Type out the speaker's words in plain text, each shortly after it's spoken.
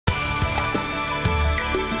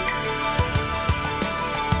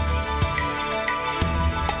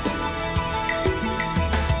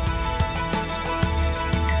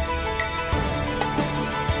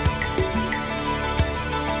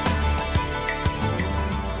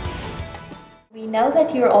Now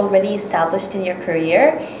that you're already established in your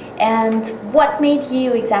career, and what made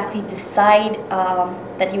you exactly decide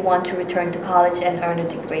that you want to return to college and earn a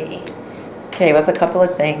degree? Okay, it was a couple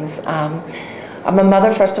of things. I'm a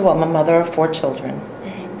mother, first of all, I'm a mother of 4 children.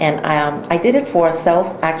 And I did it for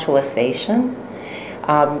self-actualization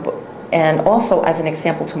and also as an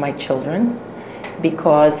example to my children,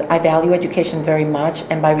 because I value education very much,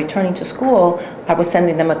 and by returning to school, I was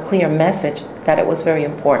sending them a clear message that it was very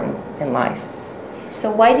important in life. So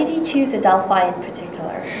why did you choose Adelphi in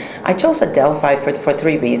particular? I chose Adelphi for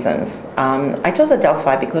 3 reasons. I chose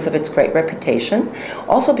Adelphi because of its great reputation,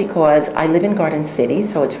 also because I live in Garden City,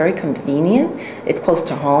 so it's very convenient. It's close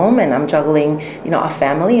to home, and I'm juggling, a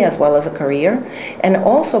family as well as a career, and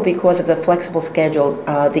also because of the flexible schedule.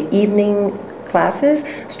 The evening classes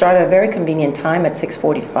start at a very convenient time at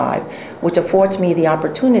 6:45, which affords me the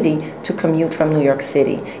opportunity to commute from New York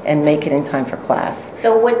City and make it in time for class.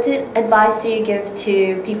 So what advice do you give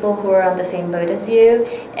to people who are on the same boat as you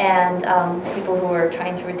and people who are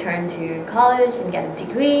trying to return to college and get a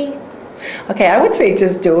degree? Okay, I would say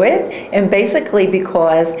just do it, and basically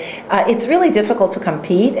because it's really difficult to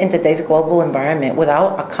compete in today's global environment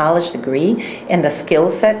without a college degree and the skill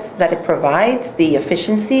sets that it provides, the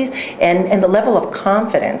efficiencies, and the level of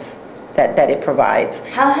confidence that it provides.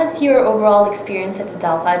 How has your overall experience at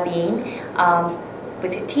Adelphi been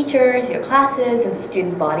with your teachers, your classes, and the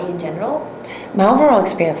student body in general? My overall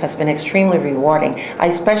experience has been extremely rewarding. I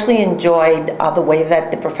especially enjoyed the way that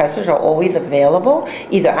the professors are always available,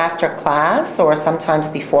 either after class or sometimes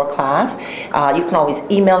before class. You can always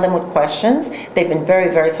email them with questions. They've been very,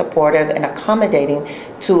 very supportive and accommodating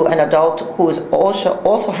to an adult who is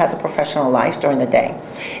also has a professional life during the day.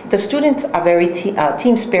 The students are very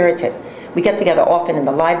team-spirited. We get together often in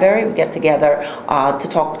the library. We get together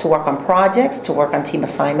to work on projects, to work on team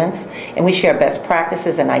assignments, and we share best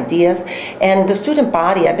practices and ideas. And the student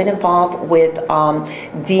body, I've been involved with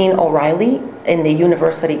Dean O'Reilly in the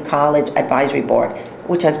University College Advisory Board,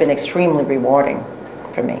 which has been extremely rewarding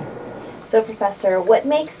for me. So, Professor, what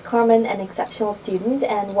makes Carmen an exceptional student,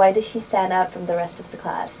 and why does she stand out from the rest of the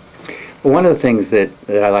class? Well, one of the things that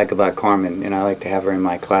I like about Carmen, and I like to have her in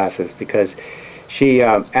my classes, because she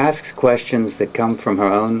asks questions that come from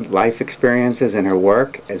her own life experiences and her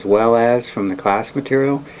work, as well as from the class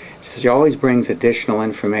material. So she always brings additional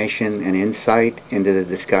information and insight into the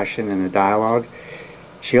discussion and the dialogue.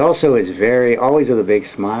 She also is always with a big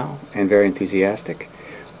smile and very enthusiastic,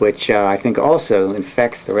 which I think also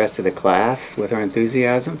infects the rest of the class with her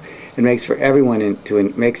enthusiasm. It makes everyone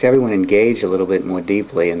engage a little bit more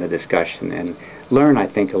deeply in the discussion and learn, I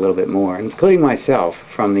think, a little bit more, including myself,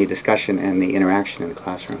 from the discussion and the interaction in the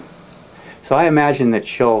classroom. So I imagine that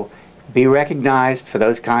she'll be recognized for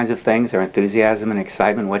those kinds of things, her enthusiasm and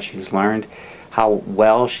excitement, what she's learned, how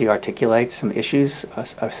well she articulates some issues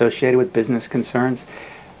associated with business concerns.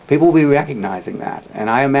 People will be recognizing that, and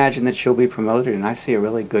I imagine that she'll be promoted, and I see a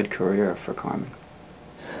really good career for Carmen.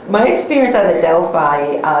 My experience at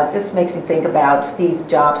Adelphi just makes me think about Steve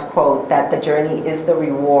Jobs' quote that the journey is the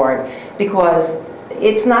reward, because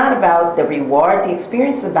it's not about the reward. The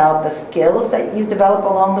experience is about the skills that you develop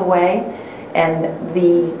along the way and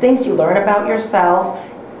the things you learn about yourself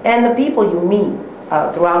and the people you meet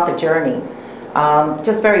throughout the journey.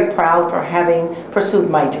 Just very proud for having pursued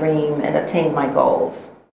my dream and attained my goals.